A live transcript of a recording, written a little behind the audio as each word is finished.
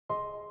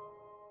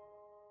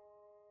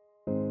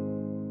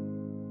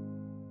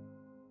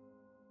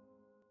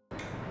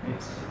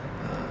Yes.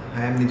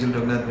 I am Nijul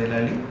Raghunath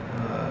Velali.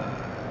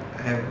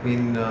 I have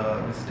been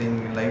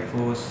visiting Life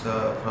Force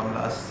from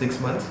last 6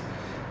 months.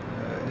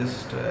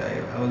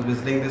 I was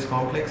visiting this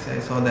complex. I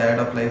saw the ad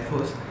of Life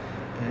Force,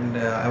 and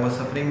I was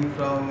suffering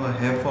from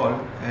hair fall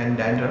and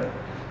dandruff.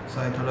 So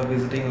I thought of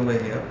visiting over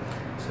here.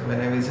 So when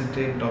I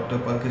visited, Dr.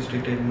 Pankaj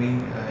treated me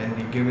and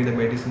he gave me the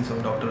medicines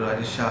of Dr.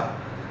 Rajesh Shah.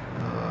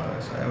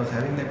 So I was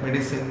having that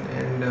medicine,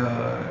 and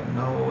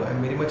now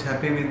I'm very much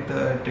happy with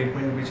the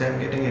treatment which I'm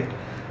getting it.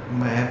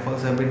 My hair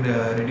falls have been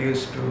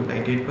reduced to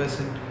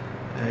 98%,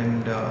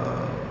 and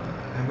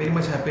I'm very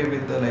much happy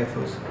with the Life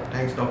Force.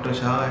 Thanks Dr.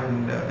 Shah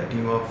and the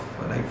team of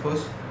Life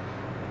Force.